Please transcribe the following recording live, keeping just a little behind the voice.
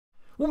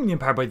Welcome to the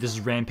Empire Bite, this is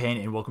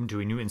Rampan, and welcome to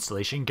a new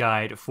installation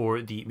guide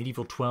for the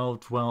Medieval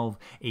 1212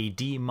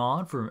 AD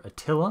mod for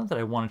Attila that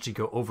I wanted to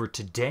go over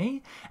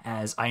today,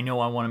 as I know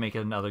I want to make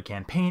another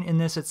campaign in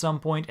this at some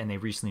point, and they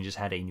recently just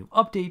had a new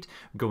update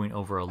going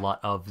over a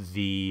lot of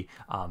the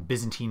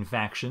Byzantine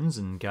factions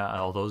and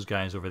all those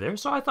guys over there,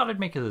 so I thought I'd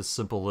make it a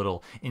simple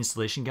little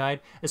installation guide,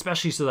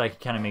 especially so that I can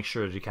kind of make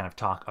sure to kind of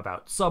talk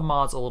about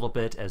submods a little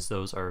bit, as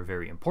those are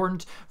very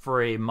important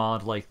for a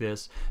mod like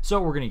this. So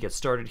we're going to get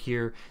started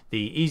here.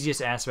 The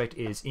easiest aspect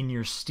is in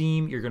your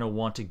Steam, you're going to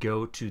want to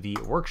go to the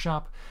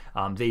workshop.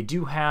 They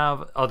do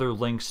have other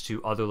links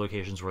to other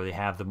locations where they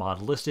have the mod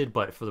listed,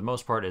 but for the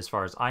most part, as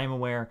far as I am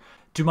aware,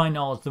 to my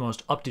knowledge, the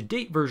most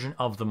up-to-date version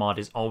of the mod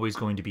is always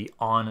going to be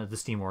on the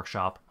Steam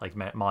Workshop, like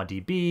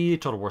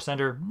ModDB, Total War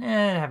Center.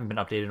 Haven't been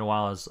updated in a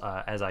while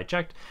as I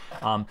checked.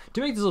 To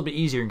make this a little bit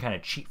easier and kind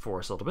of cheat for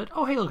us a little bit,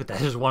 oh hey, look at that,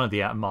 there's one of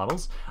the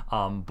models.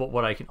 But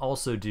what I can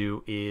also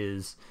do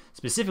is,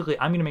 specifically,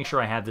 I'm going to make sure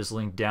I have this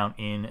link down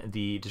in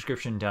the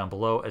description down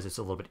below, as it's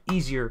a little bit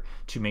easier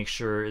to make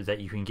sure that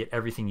you can get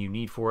everything you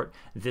need for it.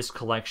 This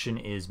collection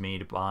is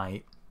made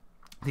by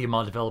the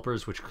mod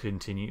developers, which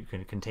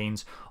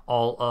contains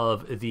all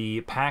of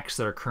the packs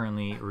that are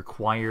currently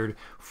required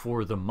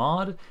for the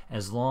mod.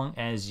 As long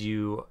as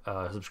you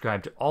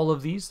subscribe to all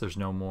of these, there's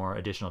no more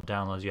additional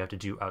downloads you have to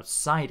do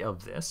outside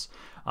of this.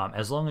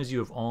 As long as you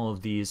have all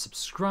of these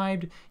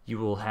subscribed, you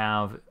will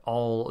have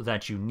all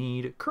that you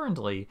need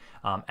currently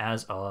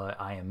as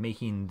I am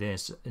making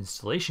this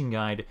installation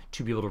guide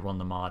to be able to run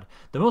the mod.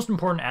 The most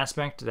important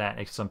aspect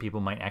that some people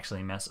might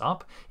actually mess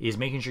up is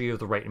making sure you have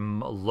the right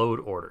load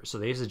order. So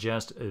they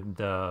suggest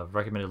the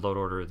recommended load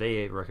order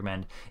they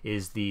recommend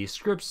is the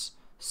scripts,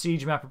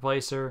 siege map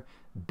replacer,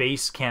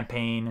 base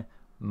campaign,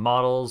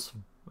 models,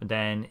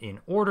 then in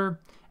order,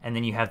 and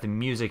then you have the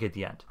music at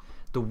the end.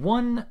 The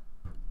one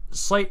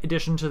slight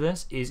addition to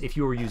this is if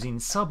you were using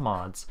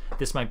submods,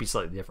 this might be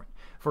slightly different.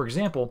 For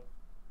example,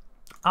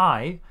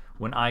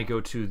 when I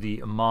go to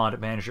the mod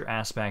manager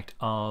aspect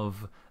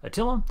of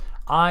Attila,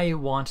 I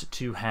want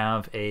to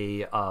have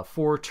a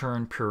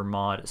 4-turn per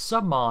mod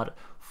submod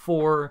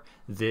for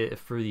the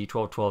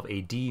 1212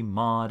 AD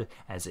mod,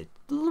 as it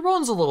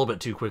runs a little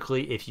bit too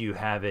quickly if you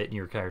have it and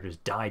your characters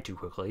die too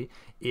quickly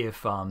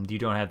if you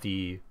don't have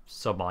the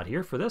submod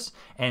here for this.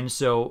 And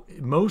so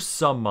most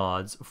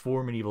submods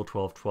for Medieval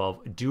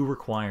 1212 do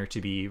require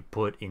to be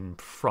put in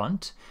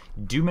front.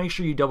 Do make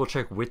sure you double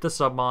check with the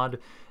submod.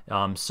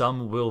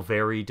 Some will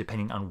vary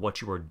depending on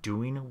what you are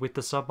doing with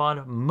the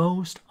submod.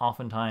 Most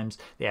oftentimes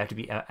they have to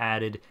be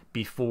added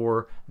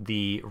before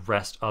the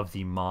rest of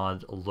the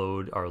mod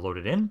are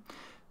loaded in.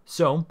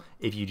 So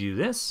if you do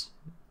this,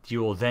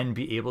 you will then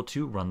be able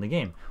to run the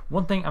game.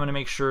 One thing I'm going to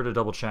make sure to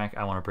double check,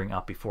 I want to bring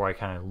up before I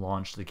kind of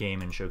launch the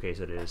game and showcase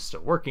that it is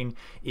still working,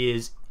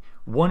 is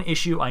one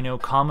issue I know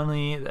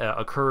commonly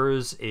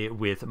occurs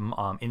with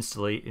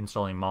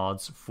installing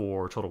mods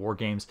for Total War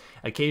games.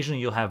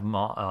 Occasionally you'll have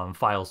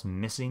files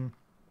missing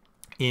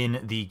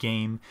in the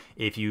game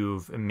if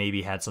you've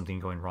maybe had something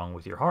going wrong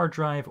with your hard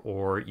drive,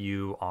 or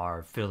you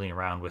are fiddling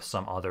around with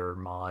some other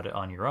mod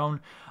on your own.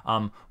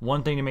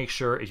 One thing to make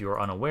sure, if you are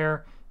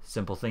unaware,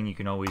 simple thing you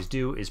can always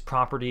do is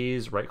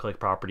properties, right-click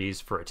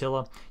properties for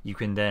Attila. You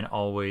can then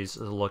always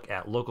look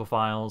at local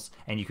files,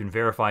 and you can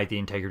verify the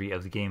integrity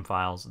of the game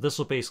files. This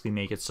will basically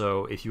make it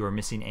so if you are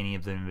missing any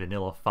of the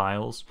vanilla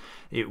files,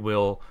 it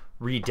will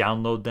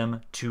re-download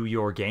them to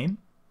your game.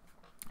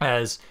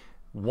 As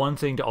one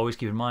thing to always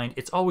keep in mind,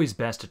 it's always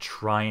best to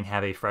try and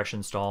have a fresh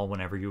install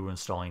whenever you're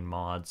installing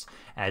mods,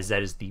 as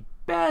that is the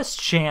best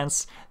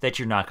chance that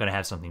you're not going to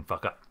have something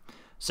fuck up.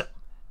 So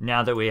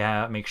now that we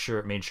have made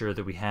sure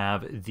that we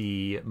have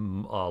the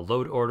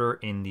load order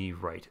in the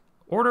right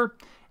order,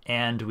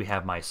 and we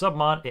have my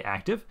submod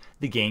active,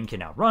 the game can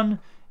now run.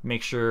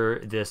 Make sure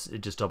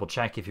just double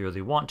check if you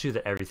really want to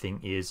that everything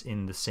is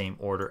in the same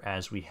order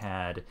as we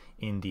had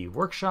in the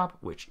workshop,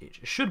 which it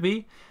should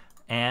be,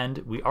 and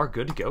we are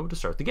good to go to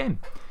start the game.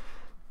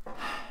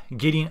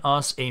 Getting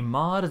us a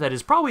mod that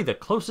is probably the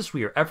closest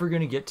we are ever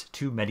going to get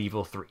to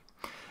Medieval 3.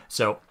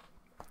 So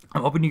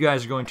I'm hoping you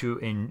guys are going to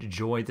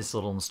enjoy this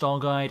little install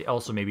guide.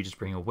 Also, maybe just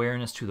bring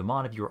awareness to the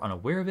mod if you are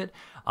unaware of it.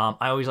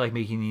 I always like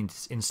making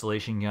these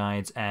installation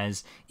guides,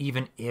 as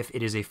even if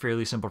it is a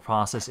fairly simple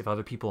process, if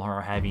other people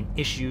are having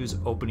issues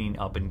opening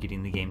up and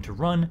getting the game to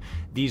run,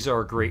 these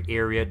are a great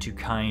area to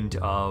kind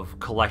of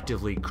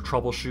collectively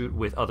troubleshoot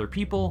with other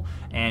people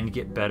and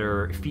get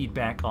better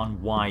feedback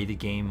on why the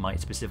game might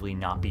specifically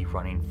not be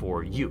running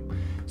for you.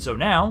 So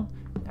now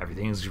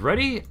everything's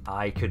ready.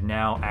 I could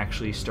now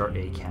actually start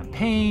a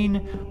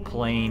campaign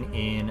playing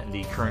in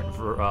the current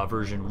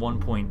version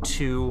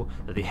 1.2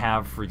 that they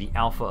have for the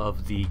alpha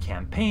of the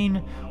campaign,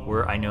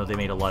 where I know they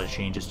made a lot of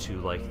changes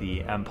to like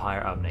the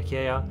Empire of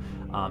Nicaea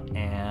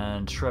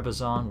and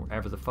Trebizond,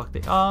 wherever the fuck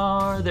they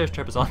are. There's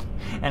Trebizond,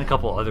 and a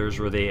couple others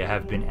where they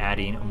have been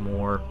adding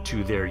more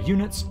to their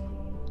units.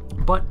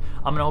 But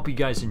I'm gonna hope you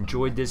guys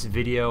enjoyed this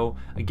video.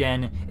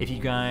 Again, if you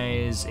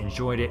guys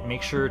enjoyed it,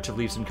 make sure to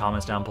leave some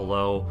comments down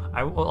below.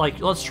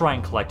 Let's try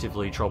and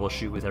collectively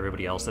troubleshoot with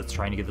everybody else that's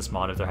trying to get this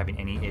mod if they're having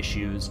any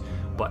issues.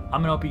 But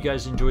I'm gonna hope you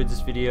guys enjoyed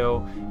this video.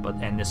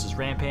 And this is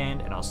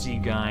Rampand, and I'll see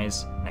you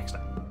guys next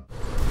time.